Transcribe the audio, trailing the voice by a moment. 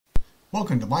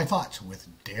Welcome to My Thoughts with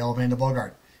Dale Van de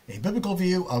Bogart, a biblical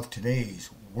view of today's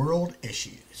world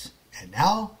issues. And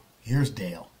now, here's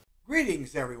Dale.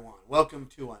 Greetings, everyone. Welcome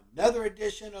to another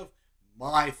edition of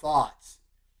My Thoughts.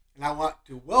 And I want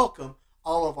to welcome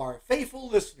all of our faithful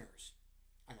listeners.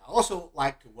 And I also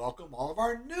like to welcome all of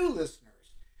our new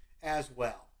listeners as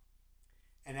well.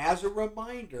 And as a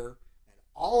reminder, that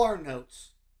all our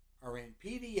notes are in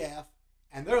PDF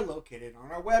and they're located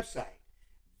on our website,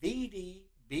 vdbm.org.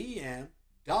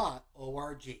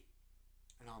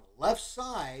 And on the left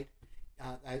side,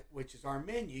 which is our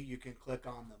menu, you can click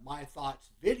on the My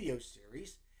Thoughts video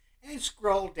series and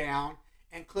scroll down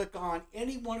and click on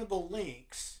any one of the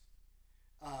links,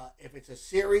 if it's a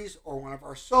series or one of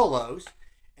our solos,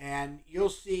 and you'll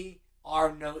see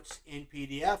our notes in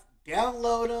PDF.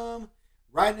 Download them,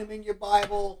 write them in your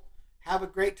Bible, have a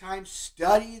great time,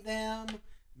 study them,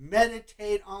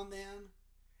 meditate on them,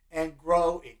 and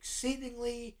grow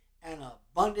exceedingly and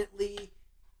abundantly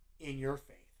in your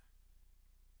faith.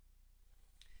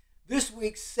 This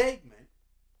week's segment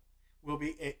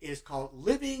is called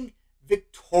Living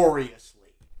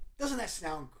Victoriously. Doesn't that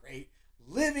sound great?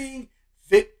 Living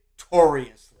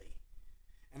victoriously.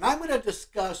 And I'm going to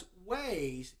discuss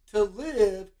ways to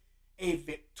live a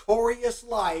victorious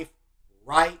life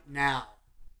right now.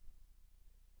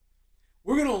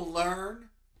 We're going to learn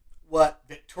what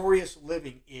victorious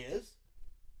living is.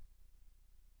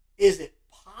 Is it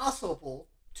possible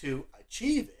to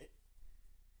achieve it?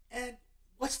 And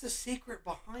what's the secret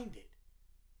behind it?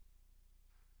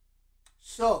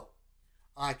 So,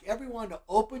 I'd like everyone to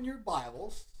open your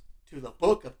Bibles to the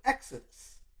book of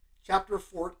Exodus, chapter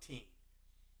 14.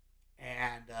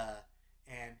 And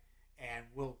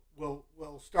we'll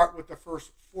start with the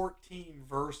first 14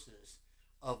 verses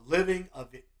of living a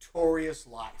victorious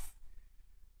life.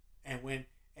 And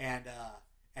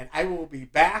I will be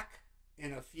back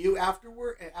in a few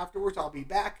afterwards I'll be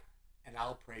back and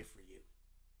I'll pray for you.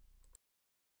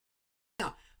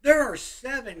 Now, there are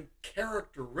 7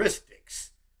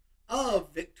 characteristics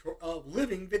of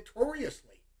living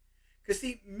victoriously. Because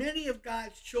see, many of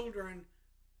God's children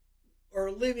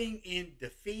are living in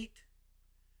defeat.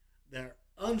 They're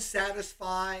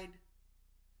unsatisfied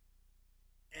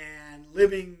and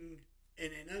living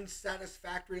in an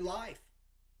unsatisfactory life.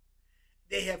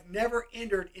 They have never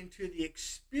entered into the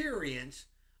experience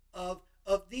of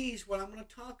these, what I'm going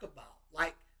to talk about,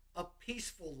 like a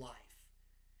peaceful life.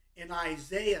 In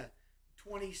Isaiah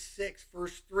 26,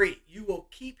 verse 3, you will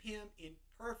keep him in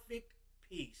perfect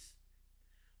peace,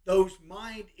 whose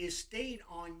mind is stayed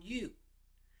on you,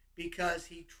 because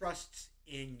he trusts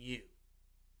in you.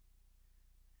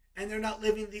 And they're not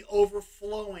living the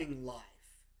overflowing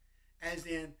life, as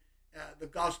in the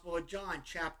Gospel of John,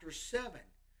 chapter 7,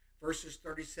 verses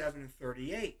 37 and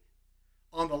 38.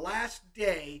 On the last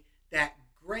day, that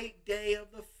great day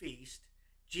of the feast,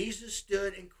 Jesus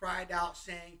stood and cried out,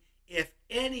 saying, if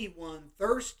anyone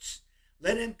thirsts,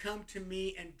 let him come to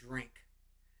me and drink.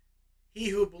 He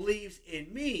who believes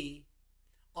in me,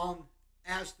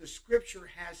 as the scripture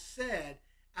has said,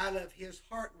 out of his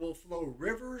heart will flow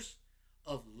rivers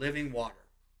of living water.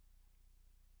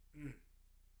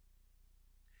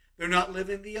 They're not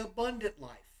living the abundant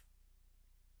life.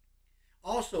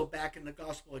 Also, back in the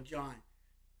Gospel of John,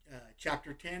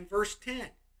 chapter 10, verse 10,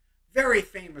 very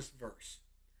famous verse.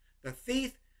 The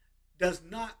thief does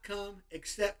not come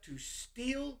except to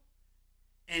steal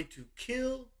and to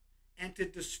kill and to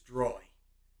destroy.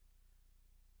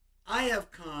 I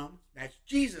have come, that's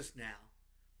Jesus now,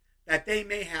 that they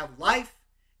may have life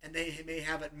and they may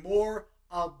have it more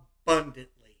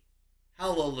abundantly.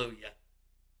 Hallelujah.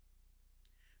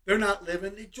 They're not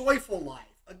living the joyful life.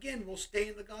 Again, we'll stay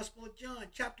in the Gospel of John,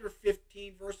 chapter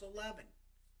 15, verse 11.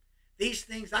 These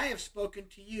things I have spoken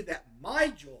to you, that my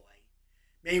joy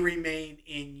may remain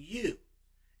in you,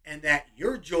 and that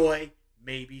your joy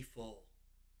may be full.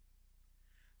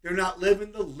 They're not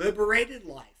living the liberated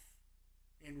life.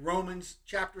 In Romans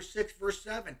chapter 6, verse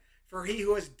 7, for he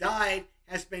who has died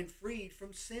has been freed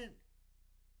from sin.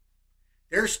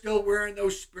 They're still wearing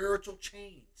those spiritual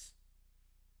chains.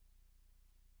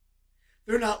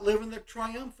 They're not living the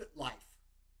triumphant life.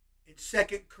 In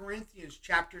 2 Corinthians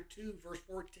chapter 2, verse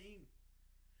 14.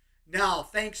 Now,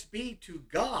 thanks be to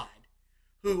God,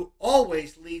 who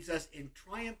always leads us in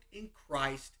triumph in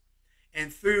Christ,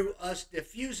 and through us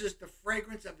diffuses the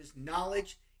fragrance of his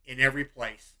knowledge in every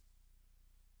place.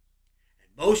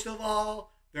 And most of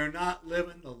all, they're not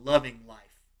living the loving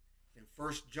life. In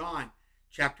 1 John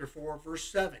chapter 4, verse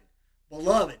 7,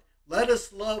 beloved, let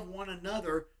us love one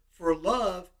another, for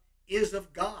love is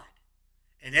of God,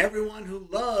 and everyone who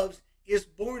loves is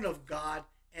born of God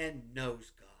and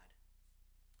knows God.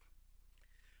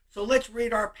 So let's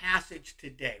read our passage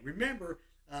today. Remember,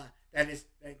 that is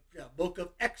the book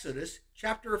of Exodus,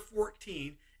 chapter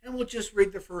 14, and we'll just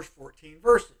read the first 14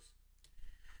 verses.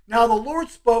 Now the Lord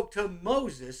spoke to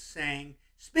Moses, saying,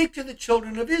 Speak to the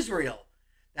children of Israel,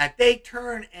 that they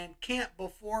turn and camp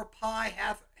before Pi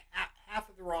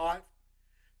Hahiroth,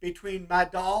 between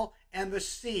Madal and the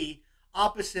sea,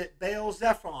 opposite Baal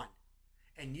Zephon,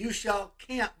 and you shall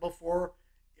camp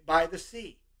by the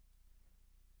sea.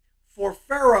 For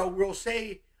Pharaoh will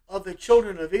say of the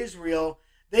children of Israel,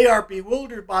 They are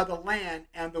bewildered by the land,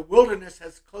 and the wilderness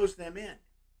has closed them in.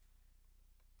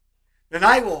 Then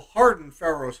I will harden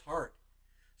Pharaoh's heart,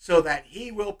 so that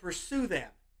he will pursue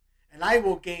them, and I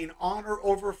will gain honor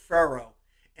over Pharaoh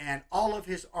and all of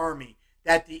his army,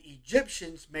 that the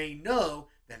Egyptians may know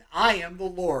that I am the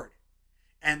Lord.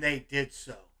 And they did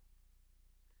so.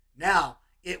 Now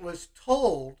it was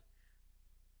told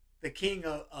the king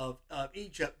of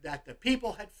Egypt that the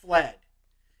people had fled,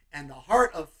 and the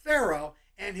heart of Pharaoh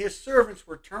and his servants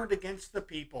were turned against the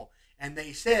people. And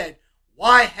they said,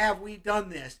 Why have we done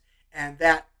this? And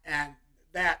that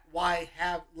why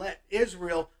have let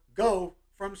Israel go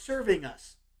from serving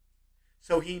us?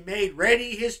 So he made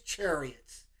ready his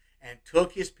chariots and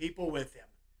took his people with him.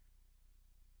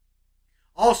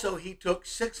 Also he took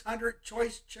 600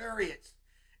 choice chariots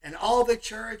and all the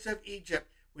chariots of Egypt,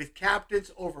 with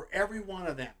captains over every one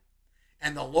of them.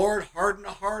 And the Lord hardened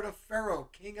the heart of Pharaoh,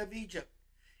 king of Egypt,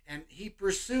 and he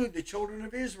pursued the children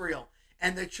of Israel.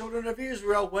 And the children of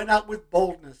Israel went out with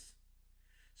boldness.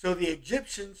 So the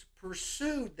Egyptians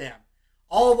pursued them,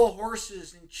 all the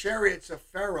horses and chariots of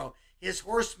Pharaoh, his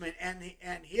horsemen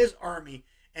and his army,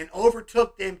 and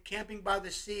overtook them camping by the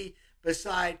sea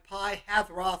beside Pi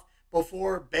Hahiroth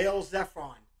before Baal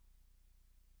Zephon.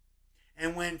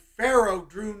 And when Pharaoh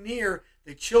drew near,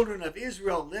 the children of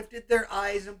Israel lifted their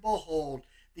eyes, and behold,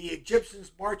 the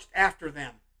Egyptians marched after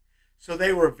them. So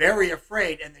they were very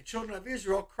afraid, and the children of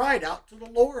Israel cried out to the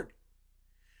Lord.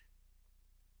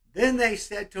 Then they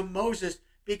said to Moses,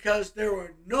 Because there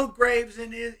were no graves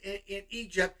in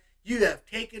Egypt, you have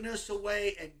taken us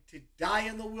away and to die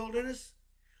in the wilderness?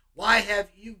 Why have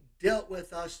you dealt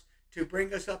with us to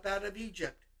bring us up out of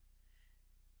Egypt?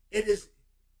 Is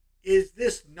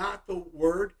this not the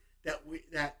word that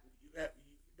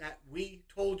we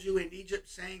told you in Egypt,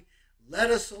 saying, Let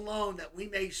us alone, that we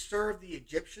may serve the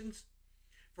Egyptians?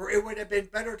 For it would have been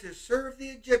better to serve the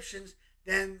Egyptians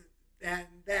than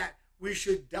that we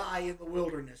should die in the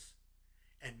wilderness.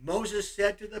 And Moses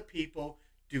said to the people,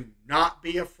 Do not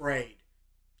be afraid.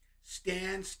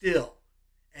 Stand still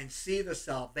and see the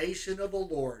salvation of the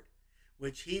Lord,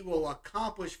 which he will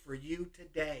accomplish for you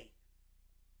today.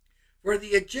 For the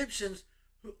Egyptians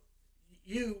who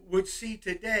you would see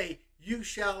today, you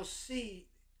shall see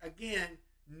again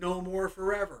no more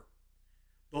forever.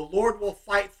 The Lord will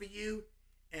fight for you,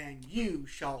 and you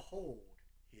shall hold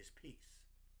his peace.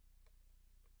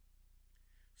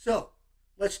 So,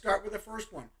 let's start with the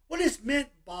first one. What is meant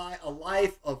by a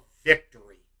life of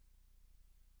victory?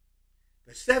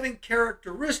 The 7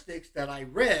 characteristics that I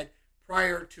read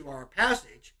prior to our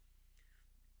passage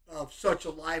of such a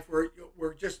life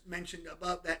were just mentioned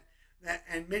above, that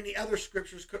and many other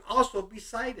scriptures could also be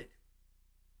cited.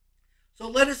 So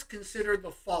let us consider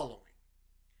the following.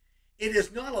 It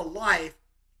is not a life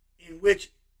in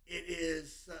which it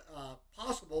is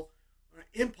possible or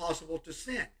impossible to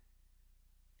sin,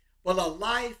 but a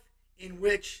life in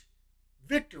which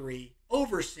victory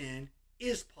over sin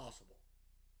is possible.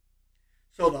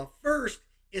 So the first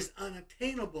is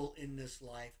unattainable in this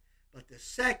life, but the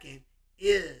second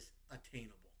is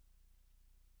attainable.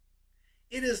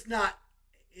 It's not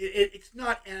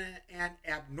an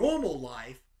abnormal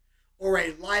life or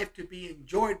a life to be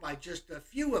enjoyed by just a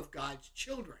few of God's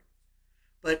children,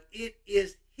 but it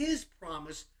is his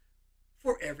promise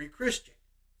for every Christian.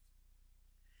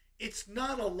 It's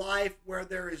not a life where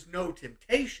there is no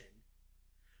temptation,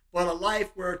 but a life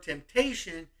where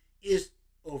temptation is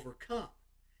overcome.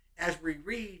 As we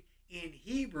read in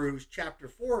Hebrews chapter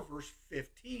 4, verse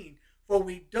 15, for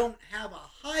we don't have a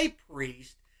high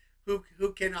priest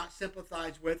who cannot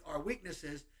sympathize with our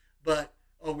weaknesses, but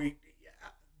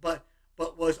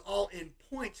was all in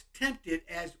points tempted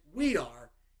as we are,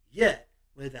 yet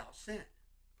without sin.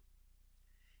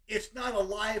 It's not a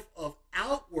life of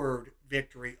outward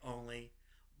victory only,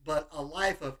 but a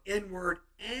life of inward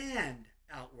and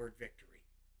outward victory.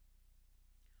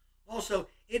 Also,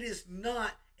 it is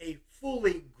not a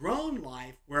fully grown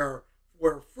life where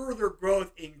further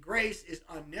growth in grace is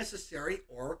unnecessary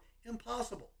or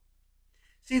impossible.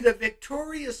 See, the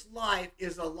victorious life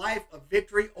is a life of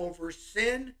victory over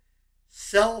sin,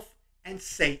 self, and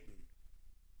Satan.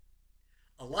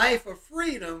 A life of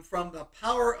freedom from the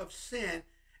power of sin,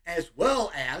 as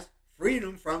well as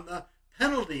freedom from the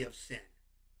penalty of sin.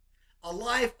 A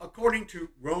life according to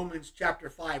Romans chapter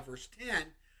 5, verse 10,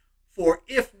 for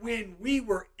if when we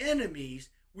were enemies,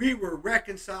 we were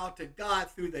reconciled to God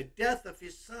through the death of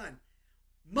his Son,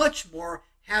 much more,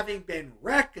 having been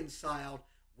reconciled,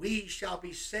 we shall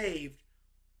be saved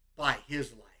by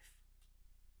his life.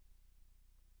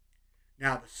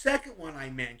 Now, the second one I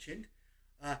mentioned,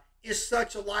 is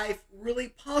such a life really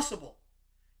possible?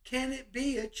 Can it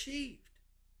be achieved?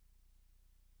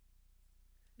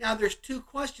 Now, there's two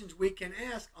questions we can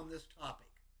ask on this topic.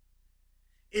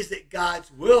 Is it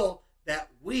God's will that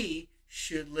we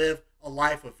should live a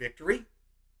life of victory?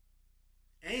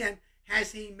 And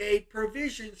has he made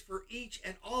provisions for each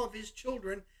and all of his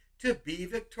children to be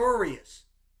victorious?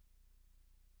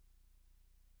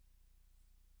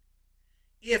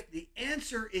 If the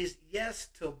answer is yes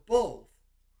to both,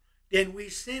 then we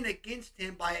sin against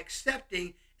him by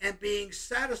accepting and being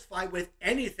satisfied with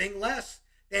anything less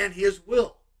than his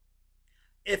will.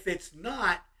 If it's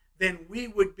not, then we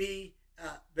would be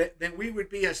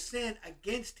a sin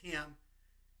against him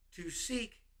to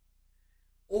seek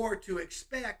or to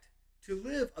expect to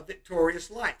live a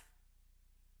victorious life.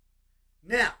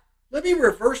 Now, let me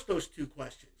reverse those two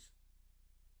questions.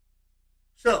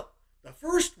 So, the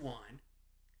first one,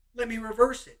 let me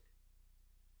reverse it.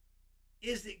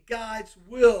 Is it God's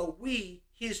will we,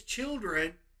 his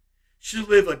children, should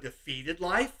live a defeated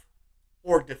life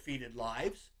or defeated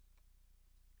lives?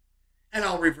 And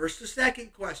I'll reverse the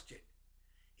second question.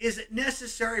 Is it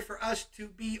necessary for us to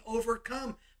be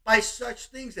overcome by such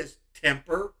things as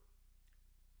temper,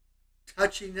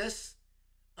 touchiness,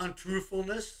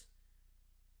 untruthfulness,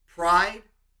 pride,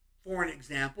 for an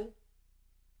example?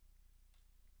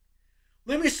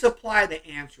 Let me supply the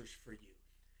answers for you.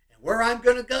 And where I'm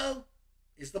going to go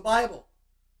is the Bible,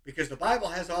 because the Bible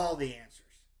has all the answers.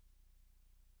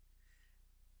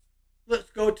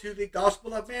 Let's go to the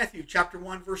Gospel of Matthew, chapter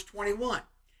 1, verse 21.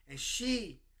 And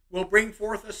she will bring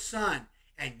forth a son,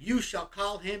 and you shall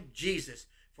call him Jesus,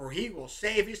 for he will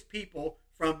save his people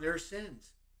from their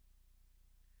sins.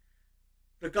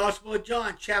 The Gospel of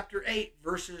John, chapter 8,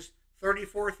 verses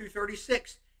 34 through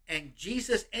 36. And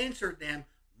Jesus answered them,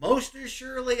 most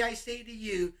assuredly I say to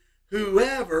you,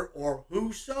 whoever or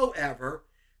whosoever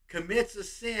commits a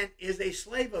sin is a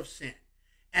slave of sin,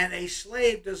 and a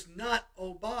slave does not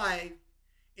abide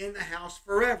in the house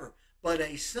forever, but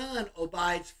a son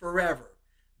abides forever.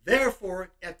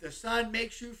 Therefore, if the Son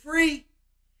makes you free,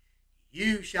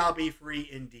 you shall be free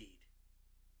indeed.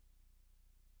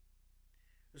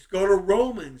 Let's go to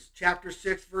Romans chapter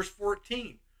 6, verse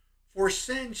 14. For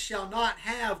sin shall not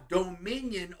have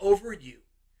dominion over you,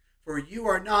 for you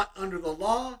are not under the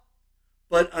law,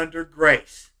 but under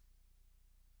grace.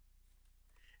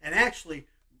 And actually,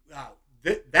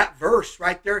 that verse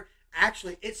right there,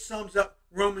 actually, it sums up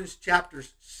Romans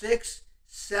chapters 6,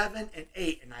 7, and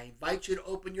 8. And I invite you to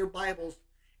open your Bibles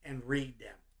and read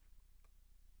them.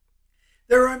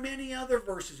 There are many other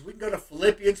verses. We can go to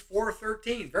Philippians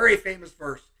 4:13, very famous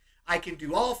verse. I can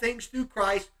do all things through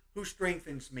Christ who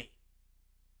strengthens me.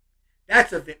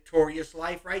 That's a victorious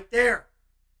life right there.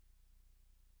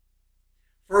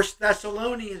 1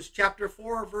 Thessalonians chapter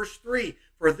 4, verse 3.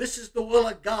 For this is the will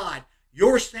of God,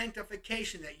 your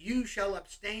sanctification, that you shall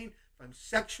abstain from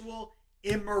sexual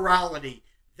immorality.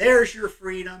 There's your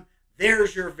freedom.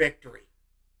 There's your victory.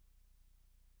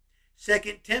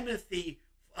 2 Timothy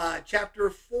chapter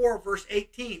 4, verse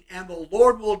 18. And the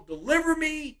Lord will deliver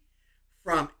me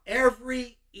from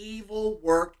every evil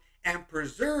work and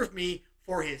preserve me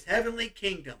for his heavenly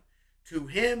kingdom. To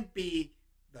him be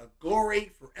the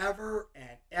glory forever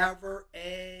and ever.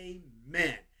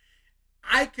 Amen.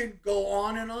 I can go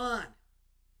on and on.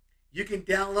 You can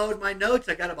download my notes.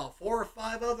 I got about 4 or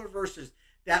 5 other verses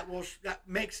that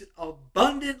makes it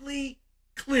abundantly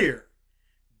clear.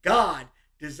 God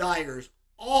desires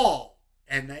all,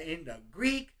 and in the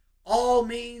Greek, all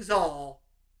means all,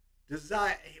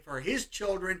 desire for his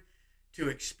children to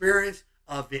experience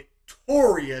a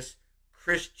victorious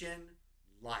Christian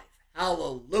life.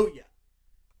 Hallelujah.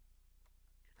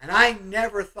 And I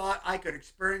never thought I could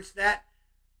experience that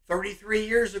 33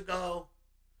 years ago.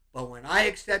 But when I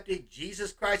accepted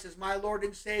Jesus Christ as my Lord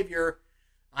and Savior,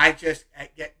 I just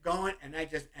get going, and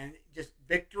just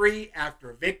victory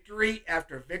after victory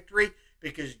after victory,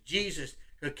 because Jesus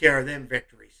took care of them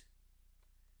victories.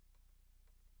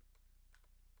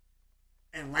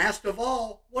 And last of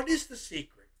all, what is the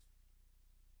secret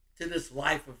to this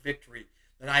life of victory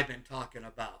that I've been talking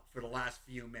about for the last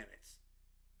few minutes?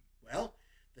 Well,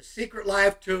 the secret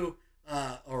life to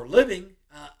or living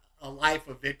a life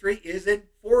of victory is in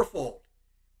fourfold.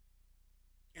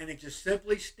 And it just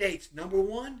simply states, number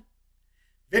one,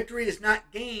 victory is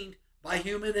not gained by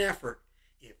human effort.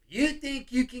 If you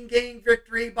think you can gain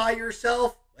victory by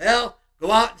yourself, well,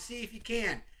 go out and see if you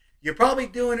can. You're probably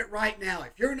doing it right now.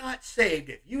 If you're not saved,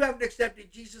 if you haven't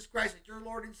accepted Jesus Christ as your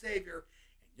Lord and Savior,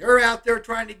 and you're out there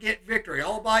trying to get victory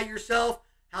all by yourself,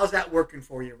 how's that working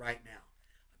for you right now?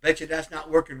 I bet you that's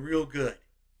not working real good.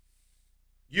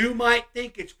 You might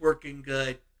think it's working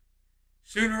good.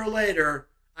 Sooner or later,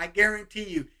 I guarantee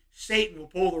you, Satan will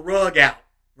pull the rug out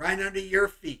right under your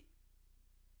feet.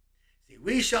 See,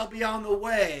 we shall be on the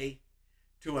way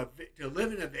to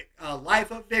living a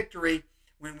life of victory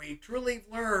when we truly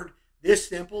learn this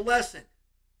simple lesson.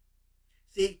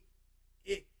 See,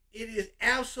 it is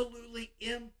absolutely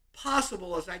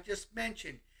impossible, as I just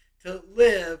mentioned, to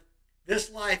live this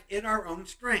life in our own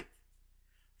strength.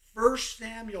 1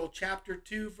 Samuel chapter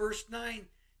 2, verse 9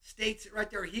 states it right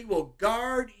there. He will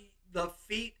guard the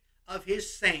feet of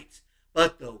his saints,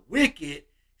 but the wicked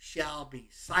shall be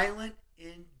silent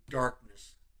in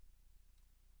darkness.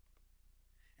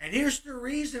 And here's the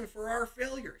reason for our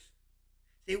failures.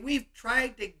 See, we've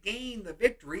tried to gain the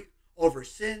victory over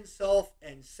sin, self,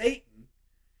 and Satan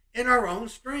in our own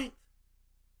strength.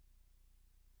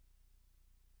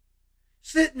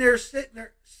 Sitting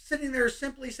there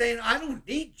simply saying, I don't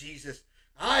need Jesus.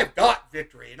 I've got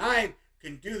victory and I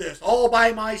can do this all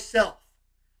by myself.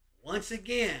 Once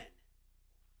again,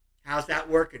 how's that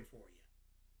working for you?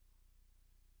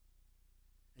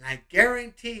 And I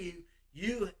guarantee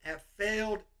you have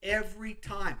failed every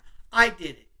time. I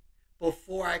did it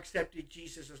before I accepted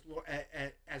Jesus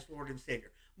as Lord and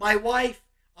Savior. My wife,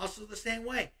 also the same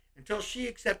way, until she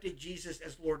accepted Jesus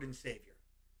as Lord and Savior.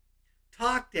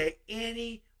 Talk to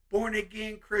any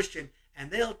born-again Christian,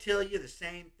 and they'll tell you the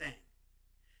same thing.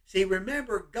 See,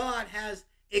 remember, God has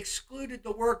excluded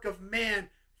the work of man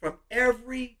from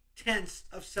every tense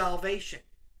of salvation.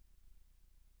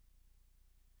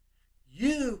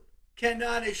 You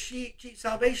cannot achieve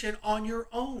salvation on your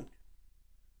own.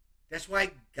 That's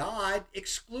why God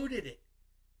excluded it.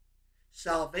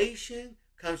 Salvation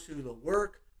comes through the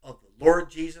work of the Lord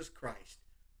Jesus Christ.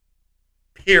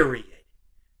 Period.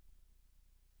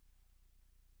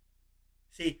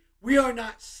 See, we are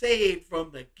not saved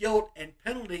from the guilt and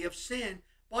penalty of sin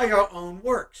by our own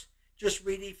works. Just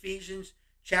read Ephesians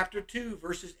chapter 2,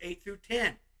 verses 8 through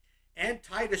 10, and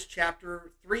Titus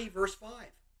chapter 3, verse 5.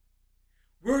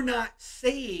 We're not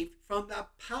saved from the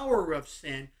power of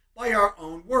sin by our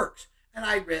own works. And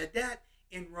I read that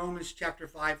in Romans chapter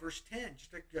 5, verse 10,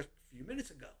 just a few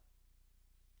minutes ago.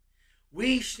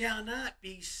 We shall not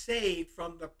be saved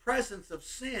from the presence of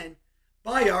sin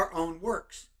by our own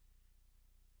works.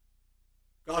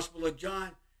 Gospel of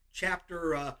John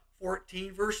chapter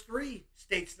 14, verse 3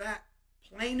 states that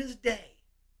plain as day.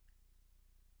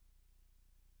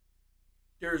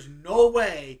 There's no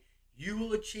way you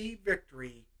will achieve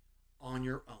victory on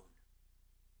your own.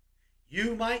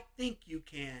 You might think you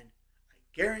can. I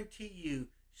guarantee you,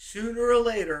 sooner or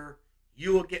later,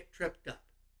 you will get tripped up.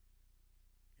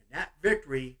 And that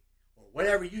victory, or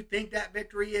whatever you think that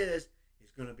victory is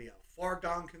going to be a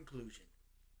foregone conclusion.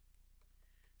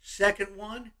 Second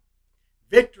one,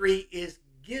 victory is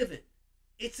given.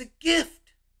 It's a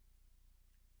gift.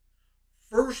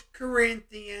 1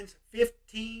 Corinthians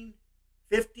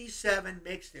 15:57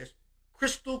 makes this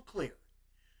crystal clear.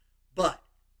 But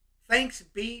thanks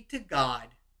be to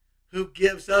God who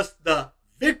gives us the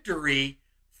victory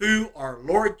through our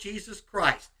Lord Jesus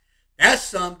Christ. That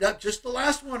summed up just the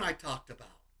last one I talked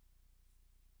about.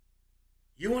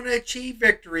 You want to achieve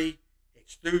victory,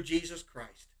 it's through Jesus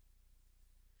Christ.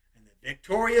 And the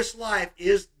victorious life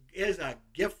is a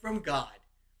gift from God.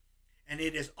 And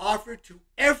it is offered to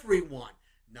everyone,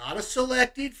 not a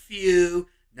selected few,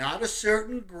 not a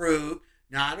certain group,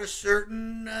 not a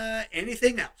certain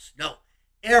anything else. No,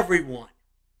 everyone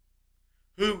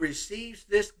who receives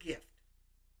this gift.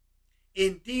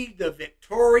 Indeed, the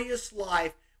victorious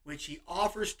life which he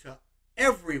offers to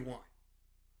everyone,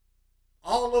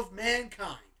 all of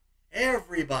mankind,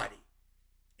 everybody,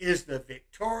 is the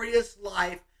victorious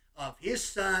life of his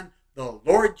Son, the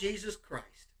Lord Jesus Christ.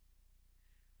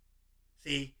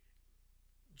 See,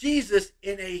 Jesus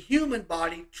in a human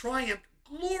body triumphed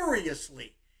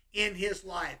gloriously in his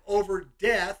life over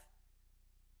death,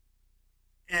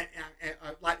 and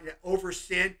over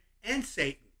sin and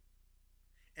Satan.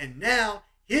 And now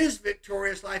his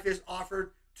victorious life is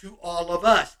offered to all of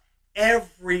us,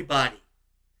 everybody,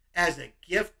 as a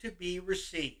gift to be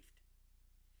received.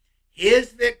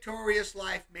 His victorious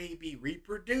life may be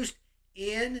reproduced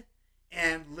in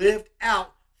and lived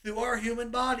out through our human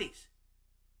bodies.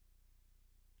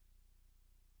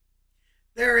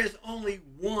 there is only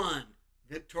one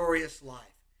victorious life.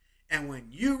 And when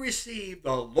you receive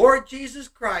the Lord Jesus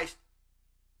Christ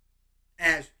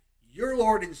as your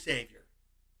Lord and Savior,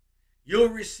 you'll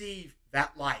receive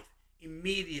that life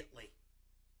immediately.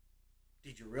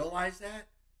 Did you realize that?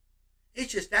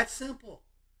 It's just that simple.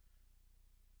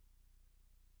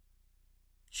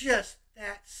 Just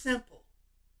that simple.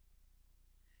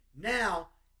 Now,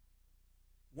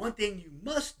 one thing you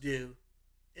must do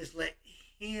is let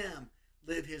Him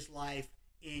live His life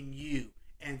in you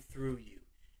and through you.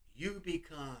 You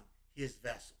become His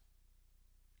vessel.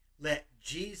 Let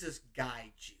Jesus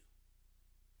guide you.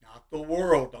 Not the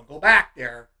world. Don't go back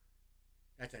there.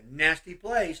 That's a nasty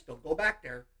place. Don't go back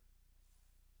there.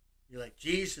 You let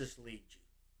Jesus lead you.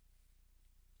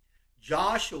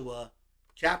 Joshua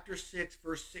chapter 6,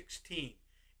 verse 16.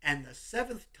 And the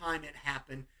seventh time it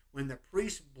happened, when the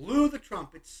priests blew the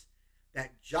trumpets,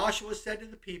 that Joshua said to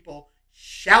the people,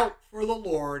 shout, for the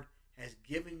Lord has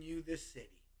given you this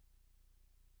city.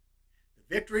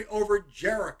 The victory over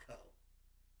Jericho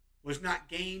was not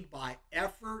gained by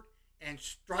effort and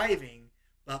striving,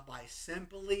 but by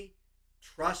simply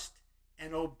trust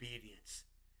and obedience.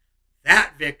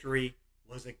 That victory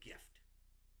was a gift.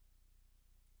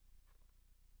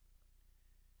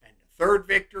 And the third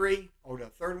victory, or the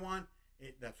third one,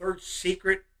 the third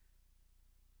secret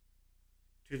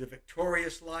to the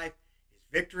victorious life is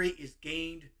victory is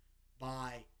gained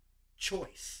by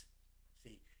choice.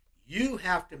 See, you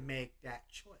have to make that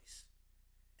choice.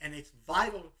 And it's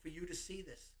vital for you to see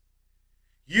this.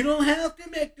 You don't have to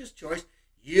make this choice.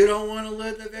 You don't want to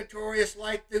live the victorious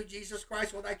life through Jesus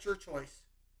Christ. Well, that's your choice.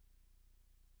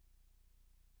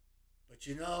 But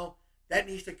you know, that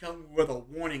needs to come with a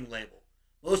warning label.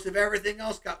 Most of everything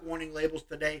else got warning labels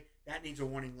today. That needs a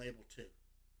warning label too.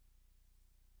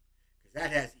 Because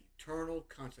that has eternal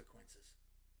consequences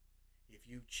if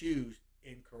you choose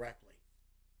incorrectly.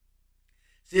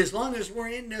 See, as long as we're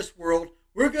in this world,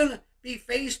 we're going to be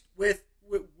faced with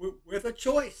a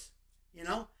choice. You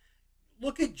know,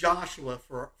 look at Joshua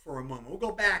for a moment. We'll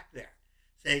go back there.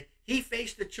 Say, he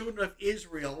faced the children of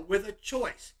Israel with a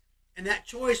choice. And that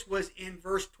choice was in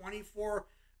verse 24,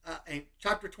 in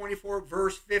chapter 24,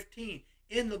 verse 15,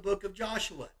 in the book of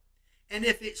Joshua. And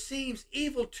if it seems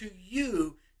evil to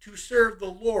you to serve the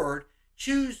Lord,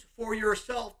 choose for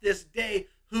yourself this day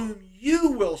whom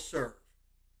you will serve,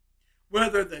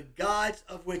 whether the gods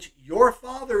of which your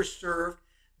fathers served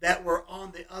that were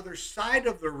on the other side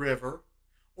of the river,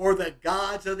 or the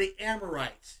gods of the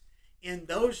Amorites. In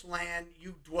those land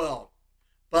you dwelled.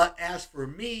 But as for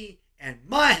me and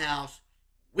my house,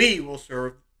 we will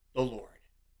serve the Lord.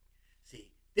 See,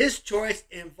 this choice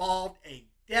involved a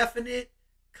definite,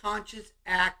 conscious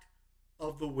act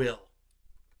of the will.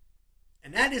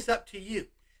 And that is up to you.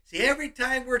 See, every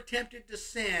time we're tempted to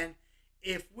sin,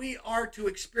 if we are to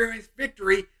experience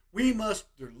victory, we must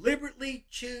deliberately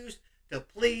choose to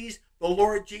please the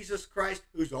Lord Jesus Christ,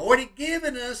 who's already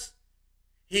given us.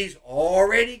 He's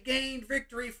already gained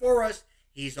victory for us.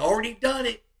 He's already done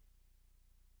it.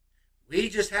 We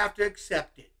just have to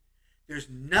accept it. There's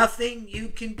nothing you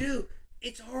can do.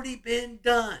 It's already been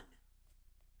done.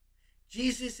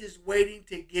 Jesus is waiting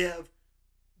to give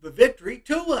the victory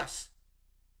to us.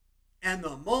 And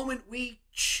the moment we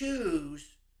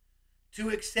choose to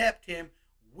accept Him,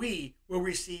 we will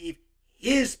receive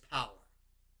His power.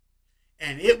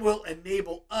 And it will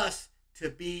enable us to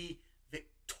be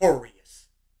victorious.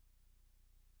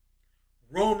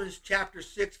 Romans chapter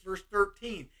 6, verse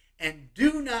 13. And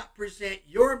do not present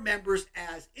your members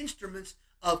as instruments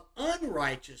of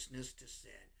unrighteousness to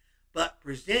sin, but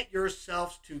present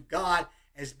yourselves to God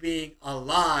as being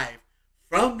alive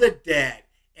from the dead,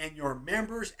 and your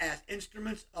members as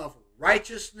instruments of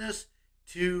righteousness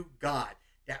to God.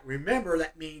 Remember,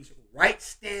 that means right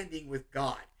standing with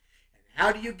God. And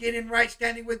how do you get in right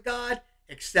standing with God?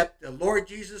 Accept the Lord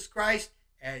Jesus Christ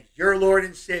as your Lord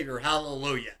and Savior.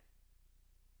 Hallelujah.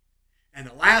 And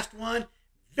the last one,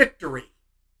 victory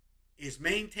is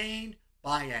maintained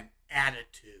by an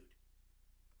attitude.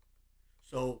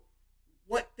 So,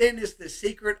 what then is the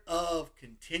secret of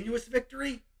continuous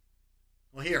victory?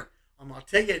 Well, here, I'm going to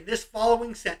tell you in this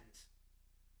following sentence.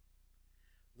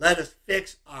 Let us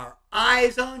fix our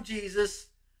eyes on Jesus,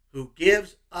 who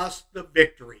gives us the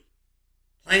victory.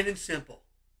 Plain and simple.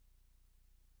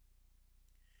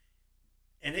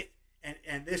 And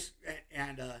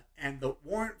the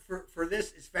warrant for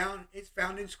this is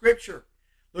found in Scripture.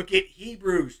 Look at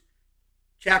Hebrews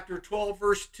chapter 12,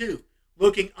 verse 2.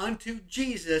 Looking unto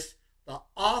Jesus, the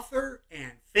author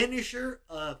and finisher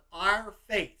of our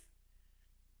faith,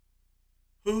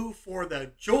 who for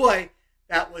the joy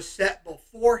that was set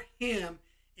before him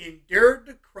endured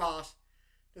the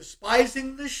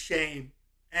despising the shame,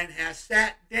 and has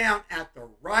sat down at the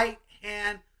right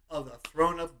hand of the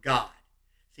throne of God.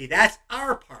 See, that's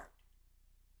our part.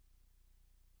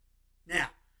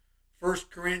 Now, 1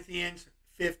 Corinthians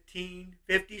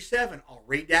 15:57. I'll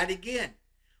read that again.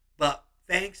 But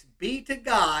thanks be to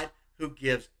God who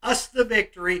gives us the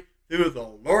victory through the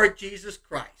Lord Jesus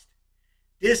Christ.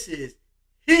 This is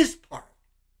his part.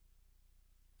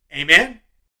 Amen?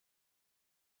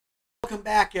 Welcome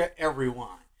back,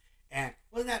 everyone. And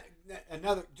wasn't that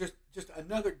another just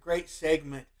another great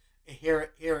segment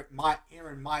here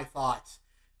in my thoughts?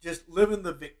 Just living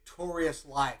the victorious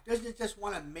life. Doesn't it just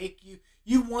want to make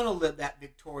you want to live that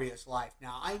victorious life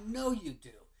now? I know you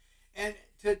do. And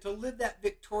to live that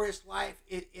victorious life,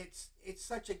 it's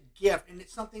such a gift, and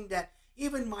it's something that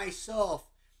even myself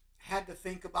had to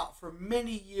think about for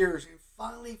many years, and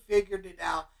finally figured it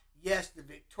out. Yes, the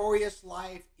victorious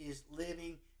life is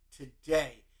living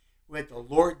today with the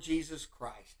Lord Jesus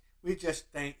Christ. We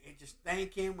just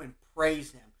thank him and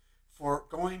praise him for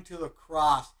going to the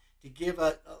cross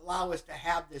to allow us to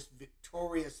have this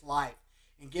victorious life,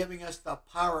 and giving us the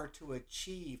power to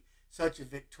achieve such a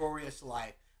victorious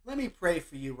life. Let me pray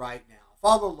for you right now.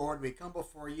 Father, Lord, we come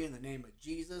before you in the name of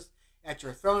Jesus at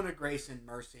your throne of grace and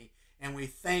mercy, and we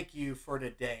thank you for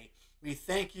today. We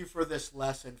thank you for this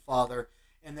lesson, Father,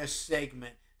 and this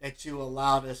segment that you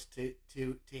allowed us to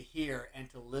hear and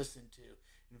to listen to.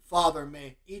 And Father,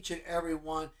 may each and every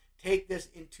one take this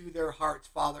into their hearts,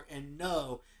 Father, and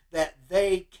know that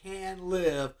they can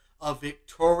live a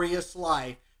victorious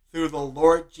life through the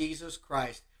Lord Jesus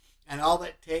Christ. And all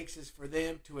it takes is for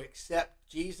them to accept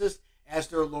Jesus as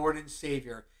their Lord and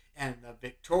Savior, and the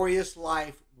victorious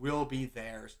life will be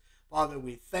theirs. Father,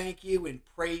 we thank you and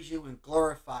praise you and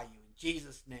glorify you in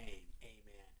Jesus' name.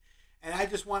 Amen. And I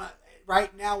just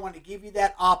right now want to give you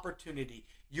that opportunity.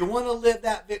 You want to live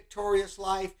that victorious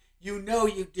life? You know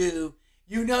you do.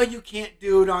 You know you can't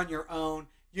do it on your own.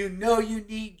 You know you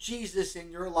need Jesus in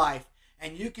your life.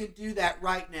 And you can do that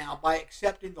right now by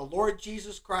accepting the Lord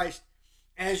Jesus Christ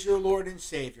as your Lord and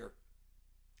Savior.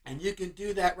 And you can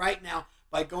do that right now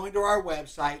by going to our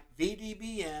website,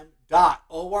 vdbm.org,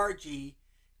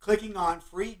 clicking on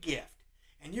free gift.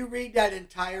 And you read that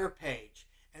entire page.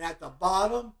 And at the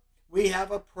bottom, we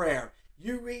have a prayer.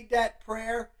 You read that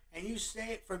prayer and you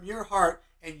say it from your heart,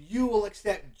 and you will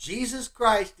accept Jesus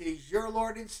Christ as your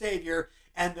Lord and Savior,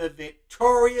 and the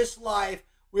victorious life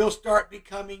will start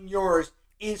becoming yours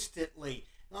instantly.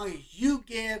 As long as you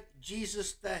give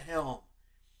Jesus the helm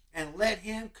and let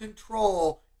him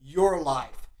control your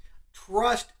life.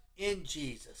 Trust in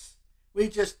Jesus. We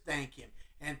just thank him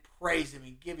and praise him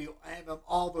and give him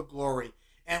all the glory.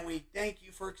 And we thank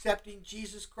you for accepting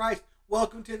Jesus Christ.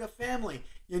 Welcome to the family.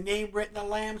 Your name written in the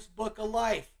Lamb's Book of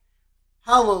Life.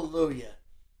 Hallelujah.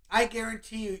 I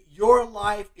guarantee you, your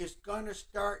life is going to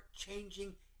start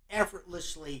changing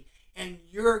effortlessly, and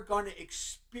you're going to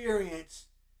experience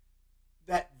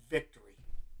that victory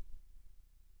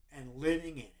and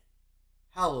living in it.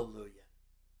 Hallelujah.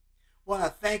 I want to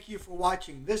thank you for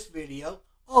watching this video,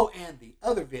 and the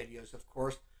other videos, of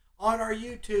course, on our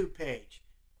YouTube page.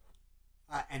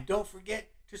 And don't forget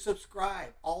to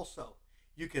subscribe also.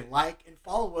 You can like and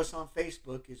follow us on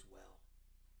Facebook as well.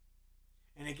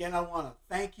 And again, I want to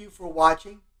thank you for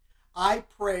watching. I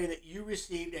pray that you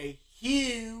received a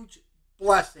huge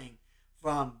blessing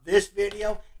from this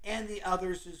video and the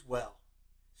others as well.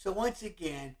 So once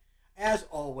again, as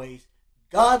always,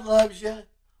 God loves you.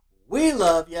 We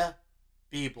love you.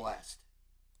 Be blessed.